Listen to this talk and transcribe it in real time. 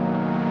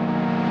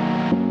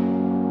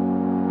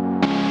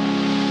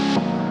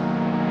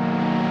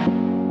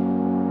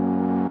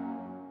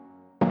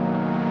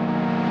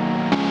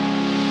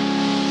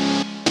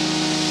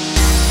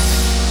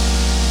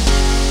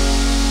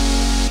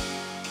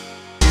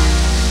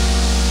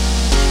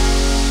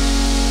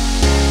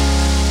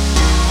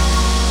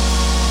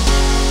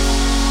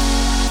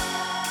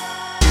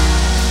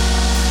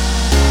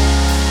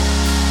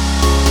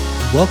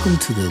Welcome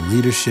to the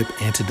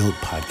Leadership Antidote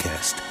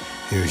Podcast.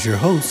 Here's your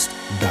host,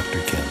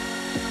 Dr. Kim.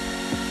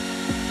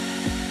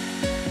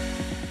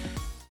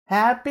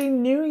 Happy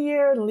New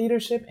Year,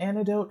 Leadership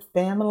Antidote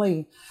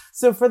family.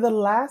 So for the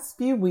last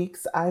few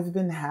weeks, I've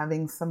been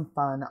having some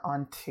fun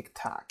on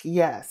TikTok.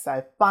 Yes,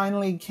 I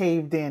finally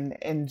caved in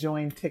and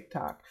joined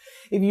TikTok.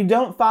 If you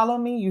don't follow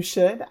me, you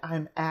should.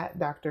 I'm at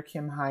Dr.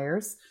 Kim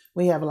Hires.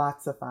 We have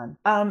lots of fun.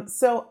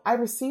 So I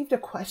received a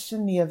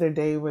question the other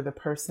day where the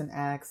person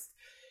asked,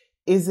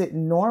 is it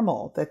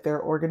normal that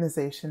their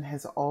organization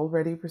has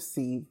already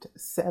received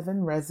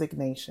 7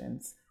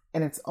 resignations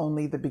and it's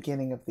only the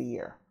beginning of the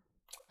year?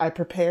 I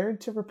prepared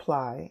to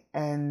reply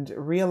and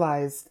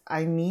realized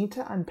I need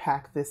to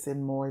unpack this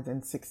in more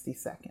than 60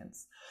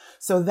 seconds.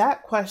 So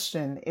that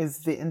question is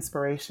the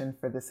inspiration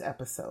for this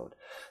episode.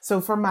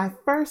 So for my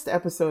first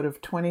episode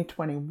of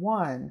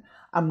 2021,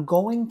 I'm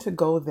going to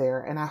go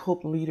there and I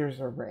hope leaders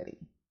are ready.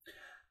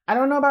 I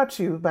don't know about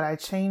you, but I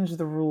changed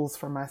the rules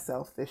for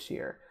myself this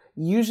year.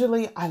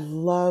 Usually I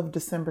love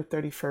December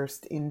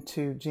 31st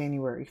into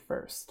January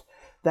 1st.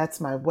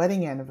 That's my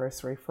wedding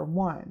anniversary for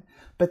one.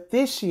 But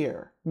this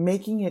year,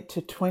 making it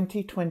to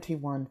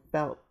 2021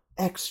 felt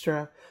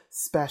extra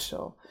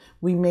special.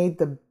 We made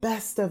the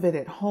best of it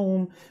at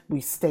home.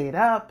 We stayed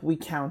up. We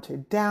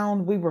counted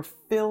down. We were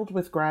filled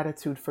with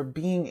gratitude for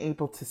being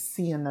able to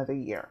see another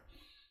year.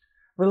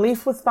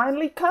 Relief was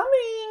finally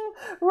coming,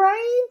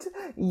 right?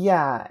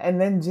 Yeah. And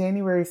then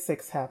January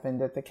 6th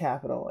happened at the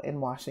Capitol in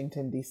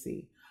Washington,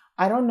 D.C.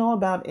 I don't know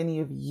about any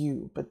of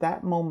you, but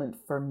that moment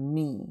for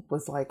me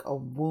was like a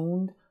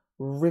wound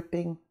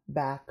ripping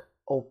back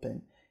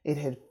open. It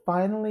had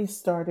finally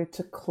started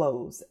to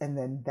close, and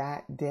then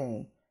that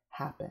day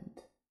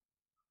happened.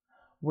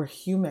 We're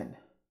human.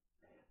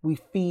 We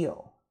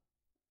feel.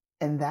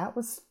 And that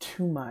was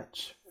too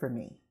much for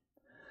me.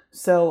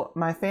 So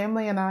my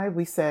family and I,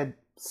 we said,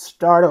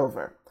 start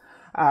over.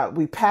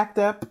 We packed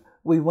up.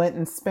 We went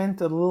and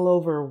spent a little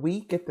over a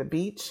week at the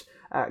beach.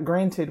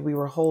 Granted, we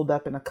were holed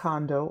up in a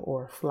condo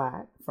or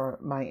flat for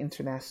my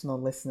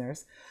international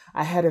listeners.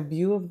 I had a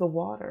view of the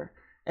water,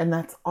 and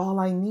that's all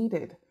I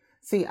needed.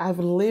 See, I've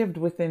lived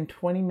within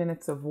 20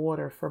 minutes of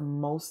water for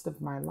most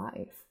of my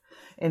life.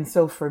 And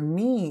so for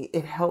me,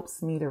 it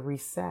helps me to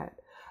reset.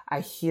 I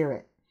hear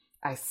it.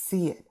 I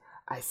see it.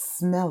 I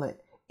smell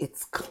it.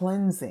 It's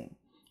cleansing.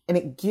 And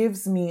it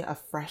gives me a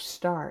fresh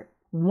start.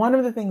 One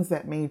of the things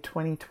that made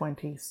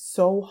 2020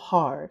 so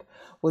hard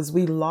was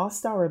we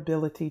lost our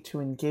ability to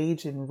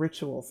engage in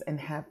rituals and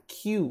have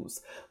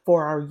cues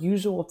for our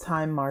usual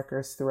time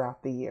markers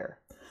throughout the year.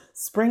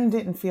 Spring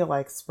didn't feel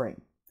like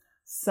spring.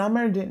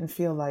 Summer didn't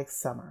feel like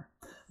summer.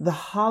 The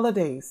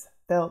holidays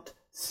felt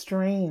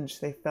strange.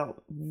 They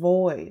felt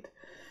void.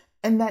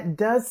 And that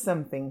does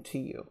something to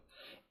you.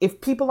 If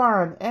people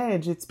are on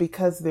edge, it's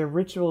because their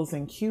rituals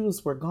and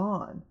cues were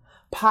gone.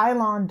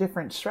 Pile on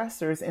different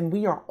stressors, and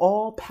we are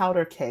all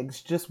powder kegs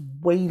just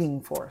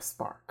waiting for a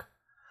spark.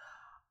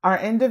 Our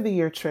end of the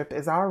year trip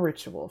is our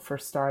ritual for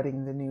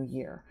starting the new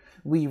year.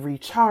 We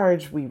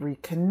recharge, we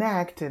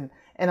reconnect, and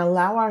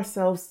allow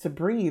ourselves to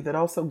breathe. It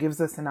also gives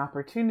us an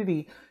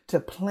opportunity to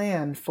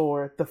plan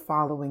for the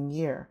following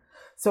year.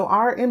 So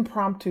our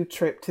impromptu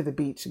trip to the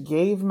beach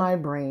gave my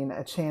brain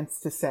a chance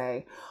to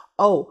say,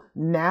 oh,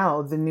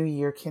 now the new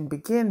year can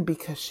begin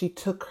because she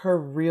took her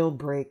real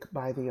break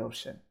by the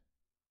ocean.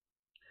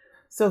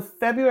 So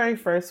February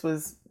 1st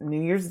was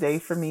New Year's Day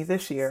for me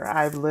this year.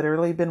 I've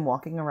literally been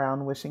walking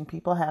around wishing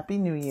people Happy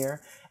New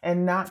Year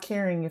and not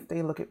caring if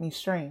they look at me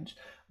strange.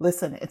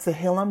 Listen, it's a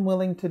hill I'm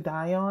willing to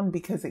die on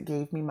because it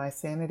gave me my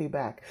sanity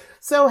back.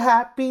 So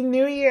Happy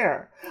New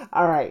Year.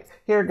 All right,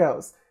 here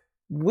goes.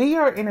 We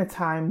are in a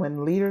time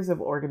when leaders of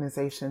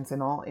organizations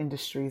in all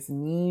industries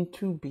need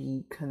to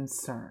be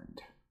concerned.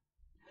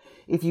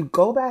 If you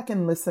go back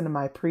and listen to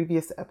my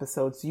previous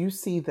episodes, you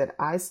see that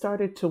I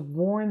started to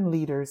warn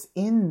leaders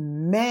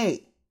in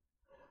May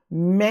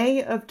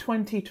of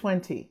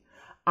 2020.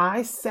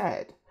 I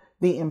said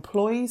the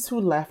employees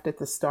who left at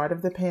the start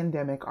of the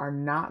pandemic are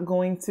not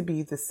going to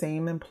be the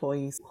same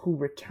employees who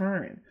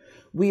return.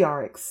 We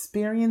are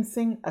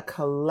experiencing a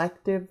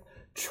collective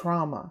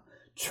trauma.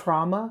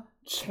 Trauma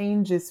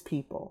changes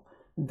people.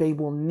 They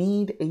will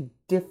need a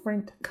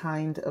different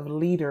kind of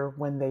leader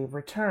when they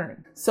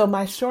return. So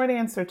my short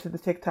answer to the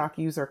TikTok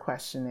user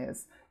question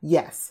is,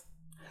 yes,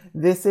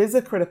 this is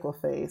a critical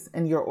phase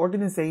and your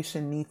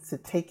organization needs to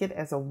take it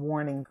as a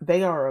warning.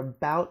 They are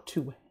about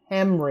to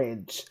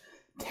hemorrhage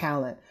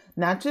talent,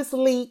 not just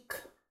leak,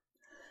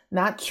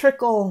 not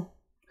trickle,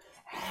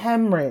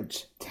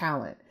 hemorrhage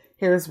talent.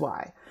 Here's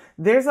why.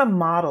 There's a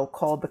model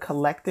called the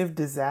collective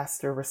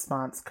disaster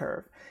response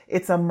curve.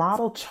 It's a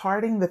model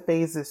charting the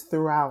phases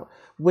throughout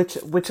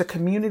which a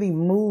community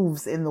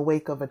moves in the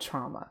wake of a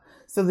trauma.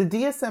 So the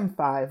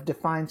DSM-5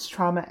 defines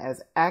trauma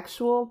as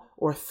actual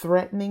or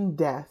threatening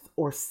death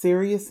or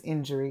serious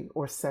injury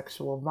or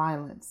sexual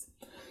violence.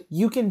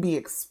 You can be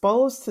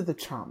exposed to the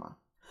trauma.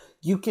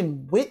 You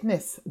can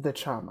witness the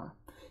trauma.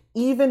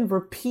 Even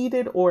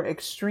repeated or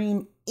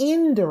extreme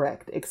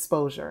indirect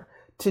exposure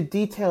to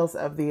details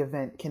of the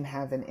event can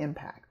have an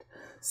impact.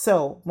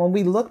 So when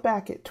we look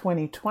back at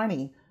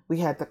 2020, we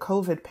had the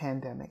COVID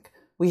pandemic.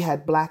 We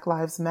had Black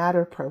Lives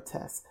Matter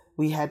protests.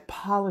 We had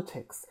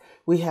politics.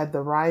 We had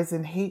the rise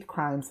in hate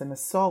crimes and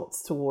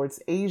assaults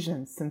towards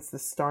Asians since the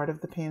start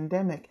of the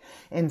pandemic.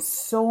 And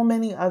so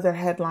many other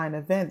headline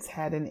events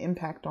had an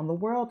impact on the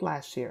world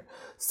last year.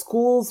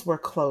 Schools were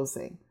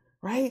closing,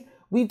 right?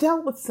 We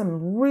dealt with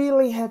some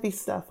really heavy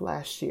stuff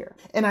last year.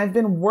 And I've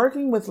been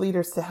working with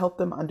leaders to help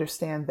them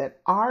understand that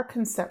our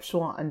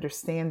conceptual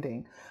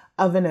understanding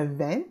of an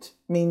event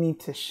may need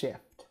to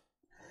shift.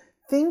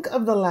 Think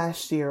of the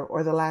last year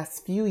or the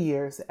last few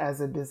years as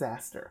a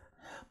disaster.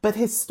 But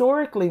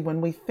historically,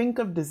 when we think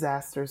of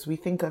disasters, we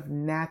think of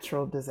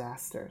natural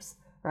disasters,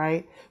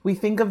 right? We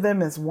think of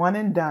them as one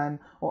and done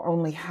or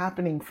only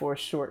happening for a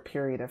short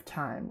period of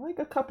time, like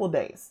a couple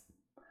days.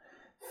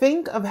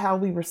 Think of how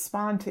we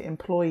respond to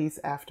employees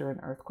after an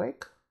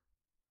earthquake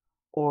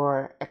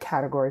or a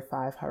Category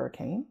 5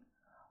 hurricane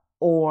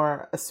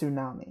or a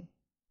tsunami.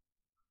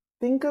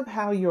 Think of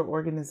how your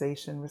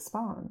organization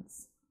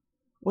responds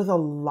with a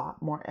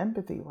lot more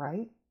empathy,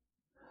 right?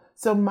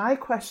 So my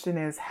question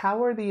is,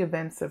 how are the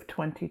events of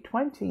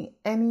 2020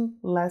 any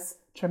less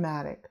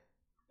traumatic?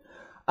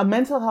 A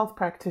mental health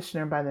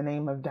practitioner by the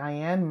name of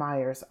Diane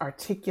Myers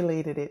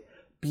articulated it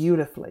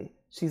beautifully.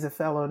 She's a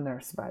fellow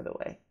nurse, by the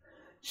way.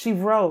 She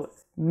wrote,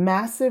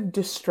 massive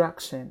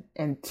destruction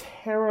and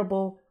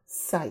terrible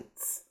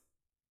sights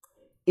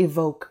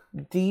evoke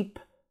deep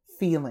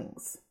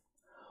feelings.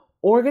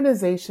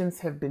 Organizations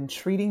have been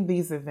treating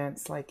these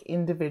events like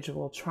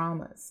individual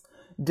traumas,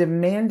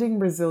 demanding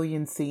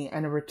resiliency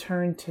and a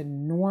return to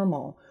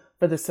normal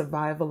for the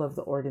survival of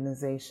the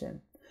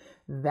organization.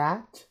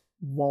 That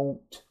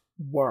won't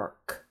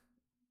work.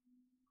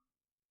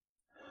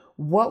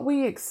 What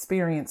we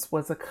experienced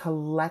was a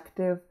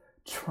collective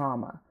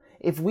trauma.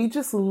 If we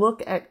just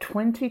look at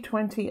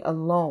 2020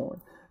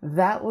 alone,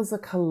 that was a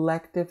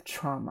collective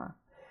trauma.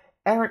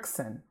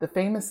 Erikson, the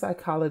famous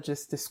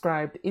psychologist,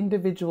 described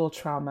individual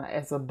trauma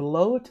as a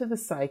blow to the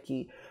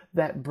psyche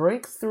that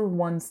breaks through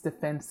one's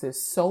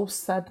defenses so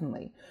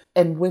suddenly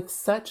and with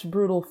such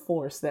brutal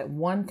force that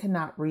one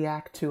cannot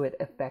react to it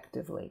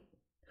effectively.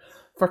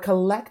 For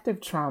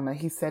collective trauma,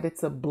 he said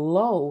it's a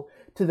blow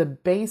to the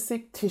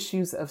basic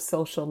tissues of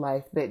social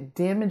life that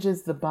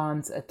damages the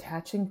bonds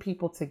attaching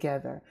people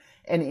together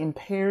and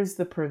impairs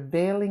the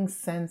prevailing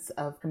sense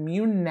of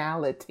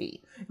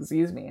communality.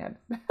 Excuse me.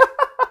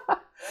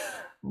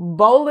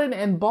 Bolin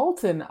and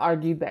Bolton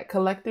argued that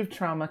collective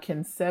trauma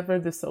can sever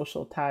the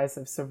social ties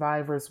of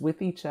survivors with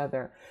each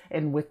other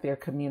and with their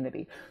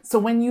community. So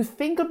when you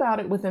think about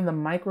it within the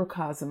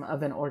microcosm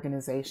of an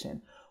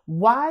organization,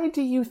 why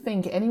do you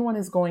think anyone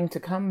is going to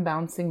come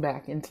bouncing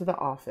back into the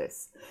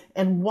office?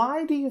 And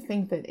why do you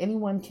think that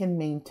anyone can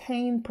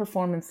maintain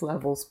performance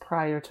levels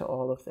prior to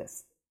all of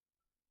this?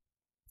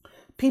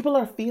 People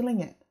are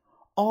feeling it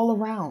all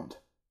around.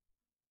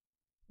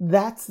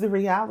 That's the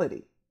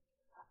reality.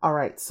 All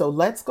right, so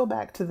let's go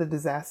back to the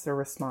disaster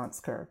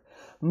response curve.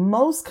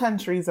 Most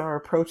countries are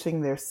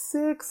approaching their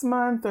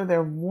 6-month or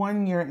their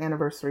 1-year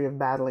anniversary of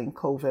battling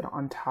COVID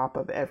on top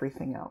of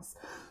everything else.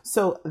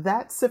 So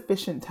that's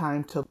sufficient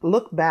time to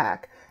look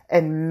back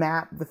and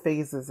map the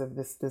phases of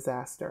this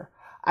disaster.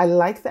 I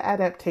like the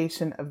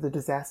adaptation of the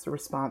disaster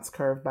response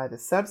curve by the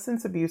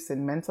Substance Abuse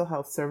and Mental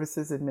Health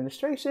Services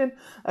Administration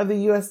of the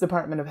U.S.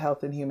 Department of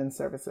Health and Human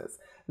Services.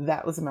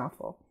 That was a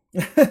mouthful.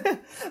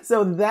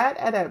 So that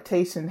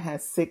adaptation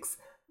has 6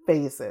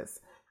 phases.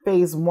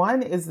 Phase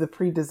 1 is the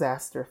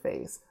pre-disaster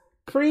phase.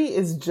 Pre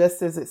is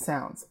just as it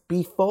sounds,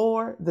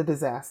 before the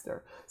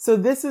disaster. So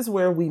this is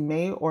where we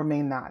may or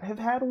may not have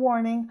had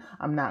warning.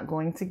 I'm not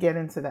going to get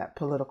into that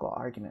political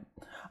argument.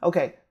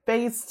 Okay,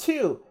 phase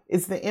 2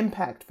 is the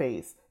impact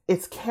phase.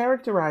 It's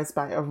characterized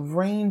by a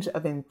range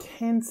of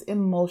intense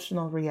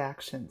emotional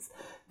reactions.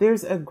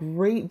 There's a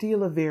great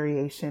deal of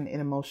variation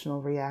in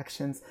emotional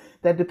reactions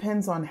that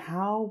depends on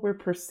how we're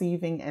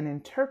perceiving and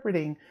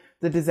interpreting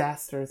the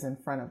disasters in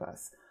front of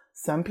us.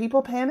 Some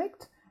people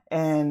panicked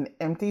and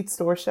emptied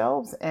store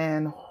shelves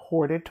and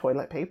hoarded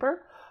toilet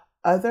paper.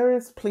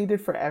 Others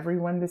pleaded for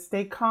everyone to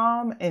stay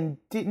calm and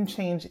didn't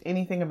change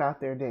anything about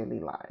their daily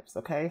lives.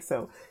 Okay,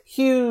 so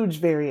huge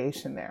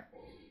variation there.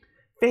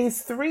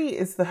 Phase 3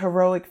 is the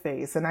heroic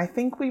phase, and I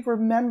think we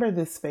remember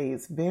this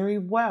phase very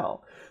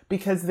well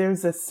because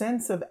there's a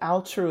sense of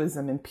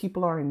altruism and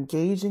people are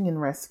engaging in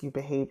rescue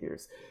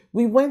behaviors.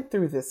 We went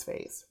through this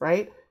phase,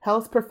 right?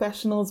 Health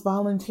professionals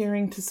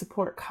volunteering to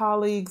support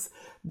colleagues,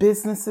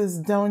 businesses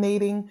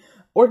donating.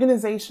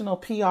 Organizational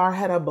PR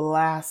had a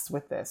blast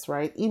with this,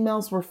 right?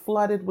 Emails were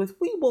flooded with,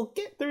 "We will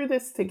get through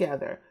this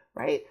together,"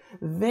 right?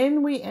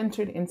 Then we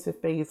entered into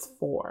phase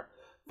 4.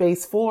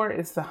 Phase 4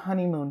 is the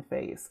honeymoon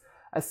phase.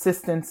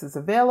 Assistance is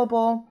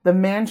available. The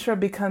mantra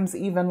becomes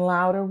even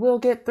louder. We'll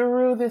get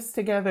through this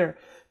together.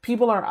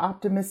 People are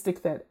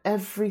optimistic that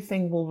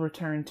everything will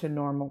return to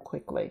normal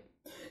quickly.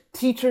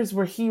 Teachers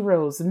were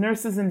heroes.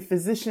 Nurses and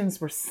physicians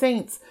were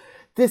saints.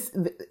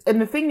 And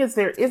the thing is,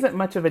 there isn't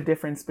much of a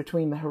difference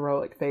between the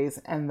heroic phase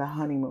and the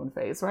honeymoon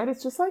phase, right?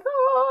 It's just like,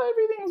 oh,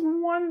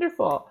 everything's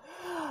wonderful.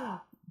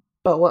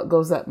 But what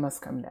goes up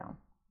must come down.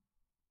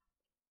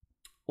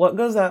 What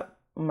goes up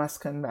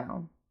must come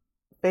down.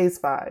 Phase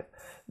 5,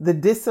 the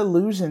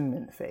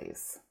disillusionment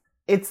phase.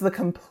 It's the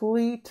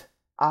complete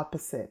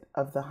opposite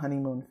of the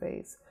honeymoon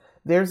phase.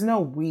 There's no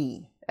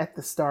we at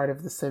the start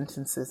of the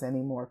sentences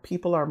anymore.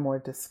 People are more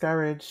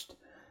discouraged.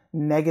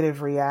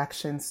 Negative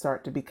reactions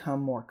start to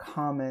become more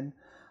common.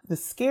 The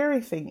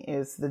scary thing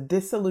is the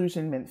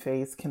disillusionment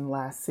phase can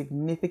last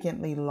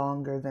significantly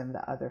longer than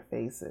the other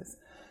phases.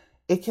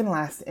 It can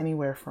last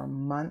anywhere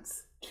from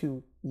months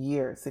to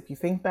years. If you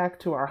think back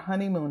to our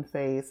honeymoon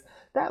phase,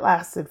 that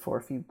lasted for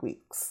a few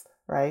weeks,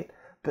 right?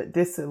 But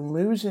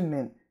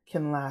disillusionment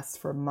can last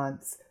for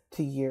months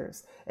to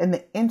years. And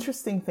the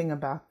interesting thing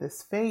about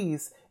this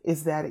phase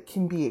is that it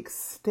can be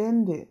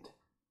extended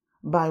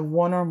by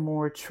one or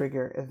more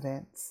trigger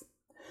events.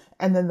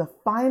 And then the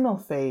final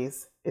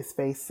phase is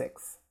phase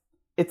 6.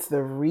 It's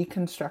the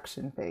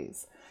reconstruction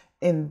phase.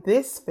 In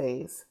this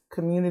phase,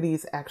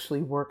 communities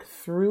actually work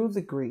through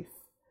the grief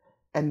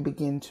and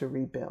begin to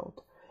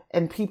rebuild.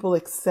 And people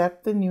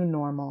accept the new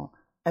normal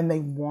and they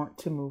want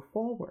to move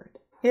forward.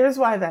 Here's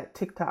why that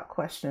TikTok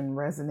question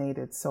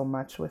resonated so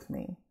much with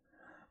me.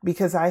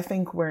 Because I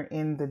think we're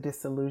in the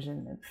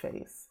disillusionment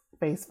phase,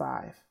 phase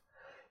 5.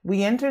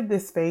 We entered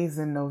this phase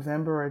in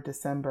November or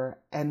December,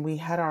 and we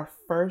had our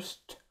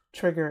first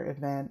trigger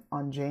event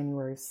on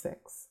January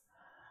 6th.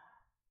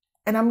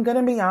 And I'm going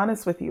to be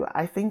honest with you,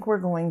 I think we're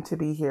going to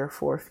be here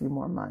for a few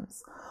more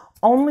months,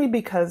 only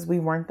because we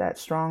weren't that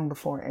strong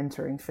before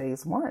entering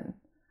phase 1.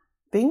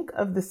 Think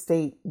of the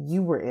state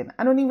you were in.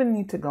 I don't even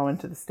need to go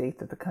into the state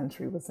that the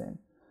country was in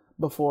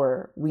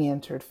before we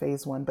entered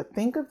phase 1, but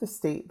think of the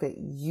state that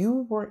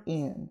you were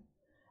in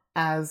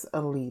as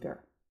a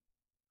leader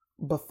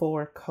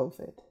before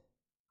COVID.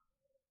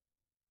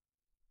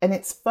 And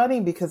it's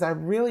funny because I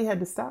really had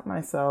to stop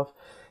myself,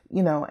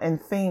 and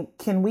think,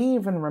 can we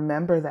even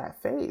remember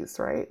that phase,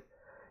 right?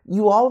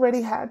 You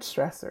already had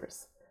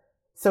stressors.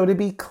 So to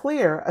be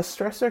clear, a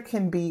stressor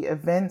can be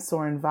events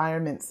or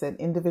environments that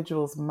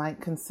individuals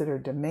might consider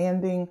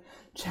demanding,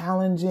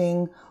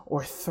 challenging,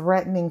 or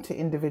threatening to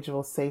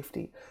individual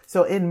safety.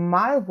 So in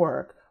my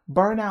work,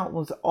 burnout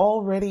was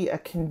already a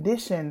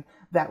condition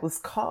that was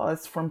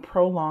caused from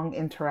prolonged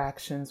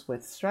interactions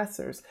with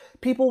stressors.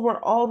 People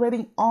were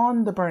already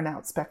on the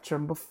burnout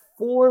spectrum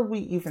before we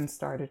even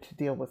started to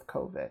deal with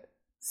COVID.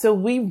 So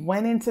we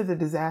went into the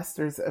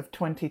disasters of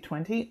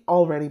 2020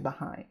 already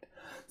behind.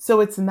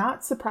 So it's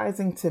not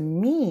surprising to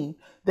me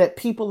that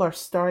people are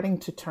starting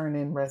to turn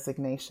in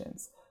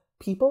resignations.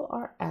 People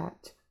are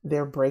at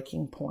their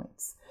breaking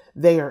points.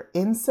 They are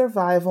in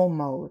survival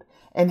mode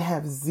and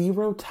have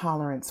zero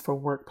tolerance for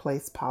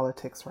workplace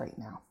politics right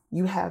now.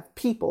 You have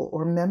people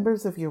or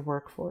members of your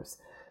workforce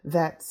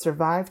that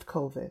survived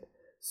COVID,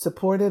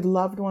 supported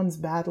loved ones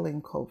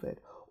battling COVID,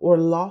 or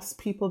lost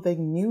people they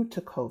knew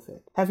to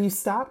COVID. Have you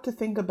stopped to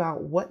think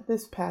about what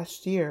this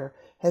past year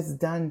has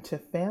done to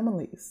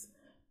families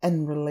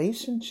and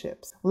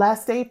relationships?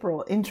 Last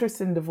April,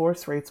 interest in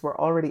divorce rates were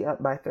already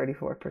up by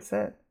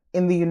 34%.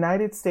 In the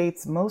United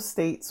States, most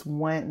states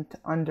went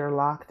under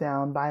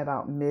lockdown by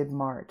about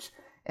mid-March.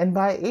 And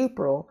by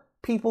April,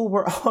 people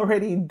were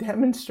already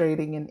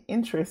demonstrating an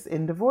interest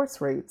in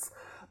divorce rates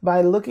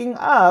by looking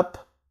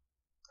up,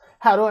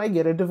 how do I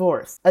get a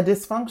divorce? A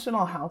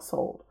dysfunctional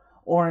household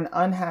or an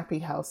unhappy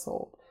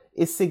household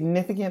is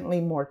significantly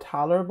more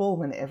tolerable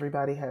when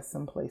everybody has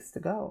some place to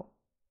go.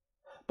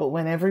 But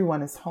when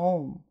everyone is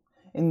home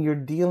and you're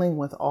dealing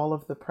with all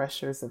of the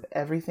pressures of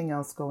everything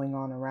else going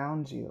on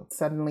around you,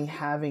 suddenly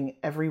having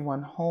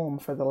everyone home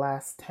for the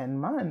last 10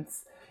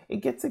 months, it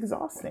gets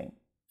exhausting.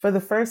 For the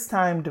first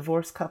time,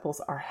 divorced couples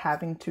are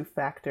having to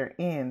factor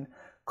in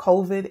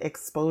COVID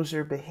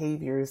exposure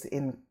behaviors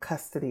in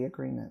custody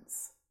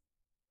agreements.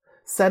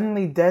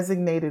 Suddenly,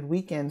 designated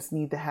weekends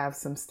need to have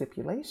some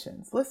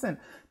stipulations. Listen,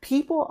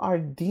 people are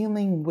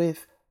dealing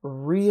with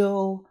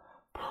real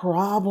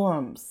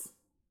problems.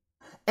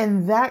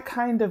 And that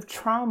kind of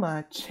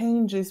trauma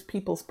changes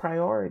people's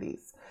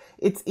priorities.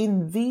 It's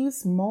in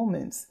these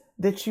moments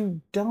that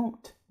you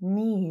don't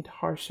need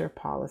harsher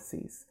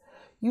policies.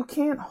 You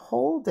can't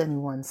hold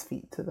anyone's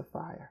feet to the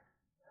fire.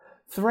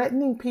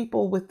 Threatening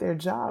people with their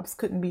jobs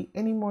couldn't be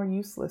any more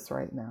useless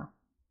right now.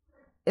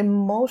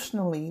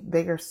 Emotionally,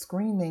 they are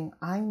screaming,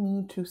 I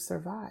need to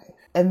survive.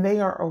 And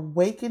they are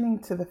awakening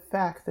to the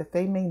fact that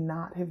they may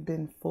not have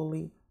been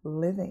fully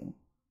living.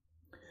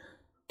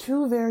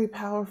 Two very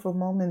powerful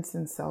moments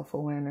in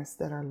self-awareness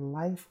that are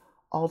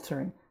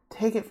life-altering.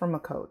 Take it from a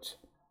coach.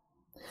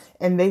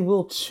 And they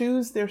will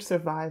choose their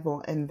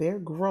survival and their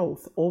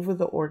growth over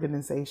the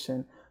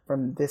organization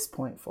from this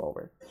point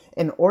forward.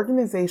 And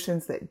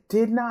organizations that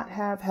did not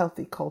have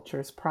healthy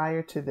cultures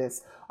prior to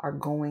this are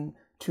going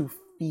to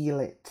feel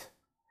it.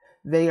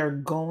 They are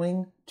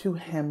going to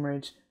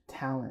hemorrhage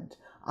talent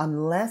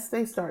unless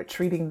they start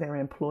treating their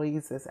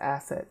employees as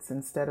assets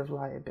instead of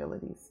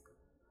liabilities.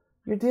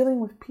 You're dealing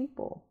with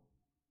people,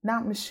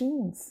 not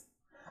machines.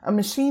 A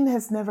machine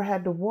has never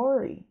had to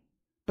worry,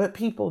 but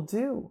people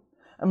do.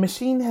 A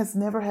machine has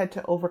never had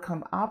to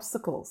overcome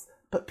obstacles,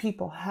 but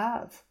people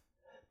have.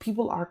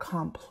 People are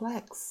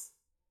complex,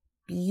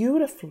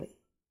 beautifully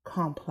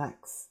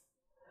complex.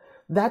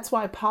 That's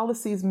why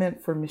policies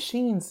meant for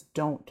machines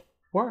don't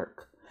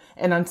work.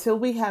 And until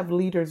we have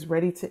leaders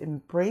ready to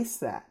embrace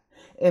that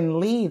and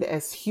lead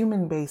as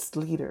human-based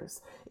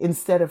leaders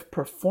instead of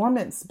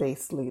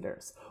performance-based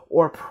leaders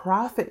or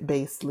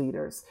profit-based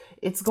leaders,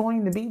 it's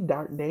going to be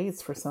dark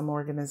days for some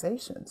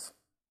organizations.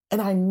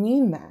 And I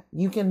mean that.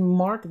 You can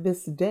mark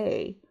this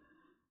day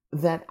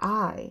that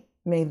I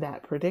made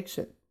that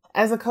prediction.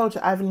 As a coach,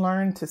 I've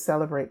learned to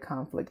celebrate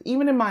conflict.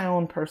 Even in my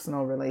own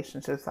personal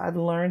relationships, I've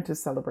learned to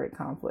celebrate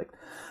conflict,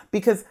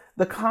 because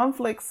the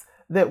conflicts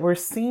that we're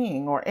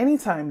seeing, or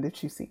anytime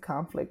that you see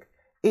conflict,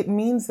 it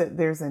means that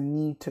there's a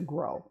need to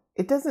grow.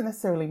 It doesn't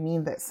necessarily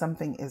mean that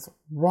something is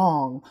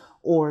wrong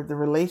or the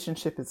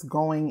relationship is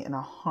going in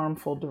a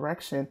harmful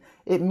direction.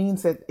 It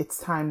means that it's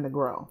time to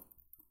grow.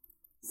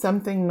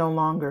 Something no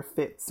longer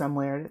fits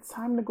somewhere, and it's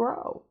time to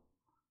grow.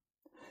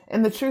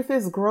 And the truth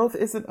is, growth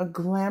isn't a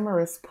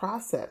glamorous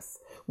process.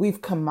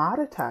 We've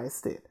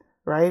commoditized it,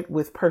 right,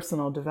 with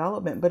personal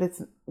development, but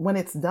when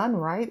it's done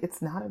right,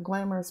 it's not a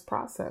glamorous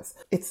process.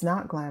 It's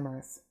not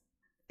glamorous.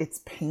 It's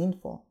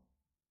painful.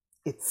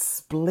 It's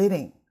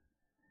splitting,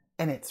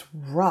 and it's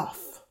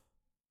rough,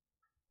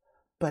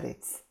 but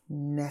it's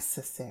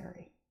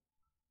necessary.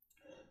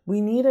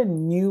 We need a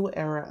new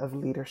era of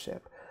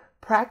leadership.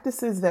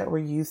 Practices that were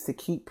used to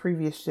keep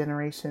previous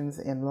generations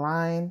in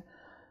line.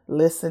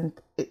 Listen,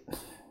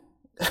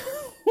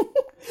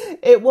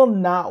 it will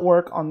not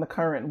work on the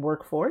current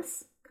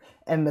workforce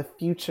and the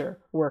future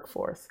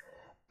workforce.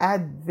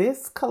 Add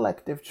this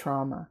collective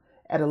trauma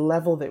at a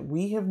level that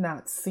we have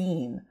not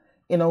seen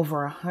in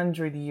over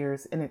 100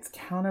 years, and it's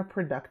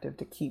counterproductive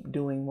to keep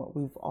doing what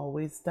we've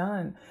always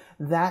done.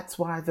 That's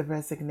why the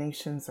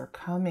resignations are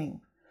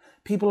coming.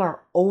 People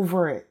are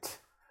over it.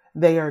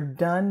 They are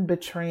done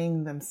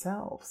betraying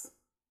themselves.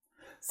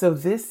 So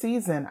this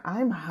season,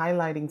 I'm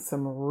highlighting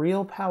some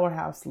real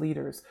powerhouse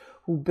leaders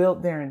who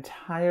built their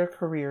entire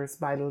careers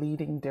by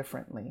leading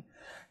differently.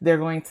 They're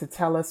going to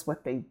tell us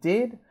what they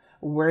did,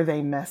 where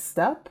they messed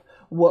up,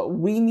 what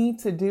we need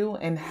to do,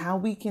 and how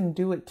we can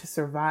do it to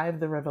survive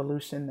the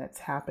revolution that's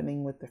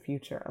happening with the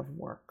future of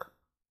work.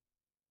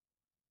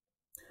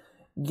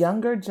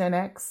 Younger Gen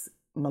X,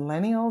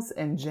 millennials,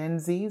 and Gen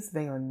Zs,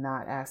 they are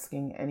not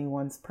asking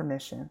anyone's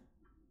permission.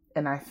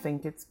 And I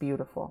think it's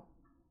beautiful.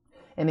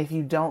 And if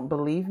you don't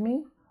believe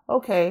me,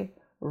 okay,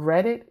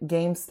 Reddit,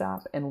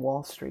 GameStop, and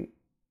Wall Street.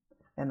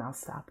 And I'll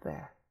stop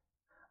there.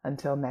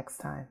 Until next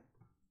time.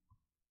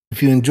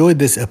 If you enjoyed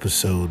this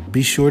episode,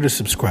 be sure to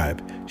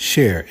subscribe,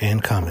 share,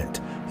 and comment.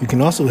 You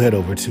can also head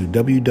over to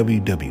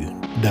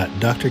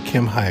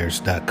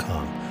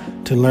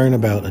www.drkimhires.com to learn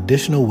about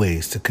additional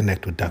ways to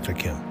connect with Dr.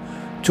 Kim.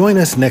 Join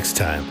us next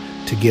time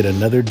to get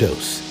another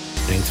dose.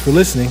 Thanks for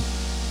listening.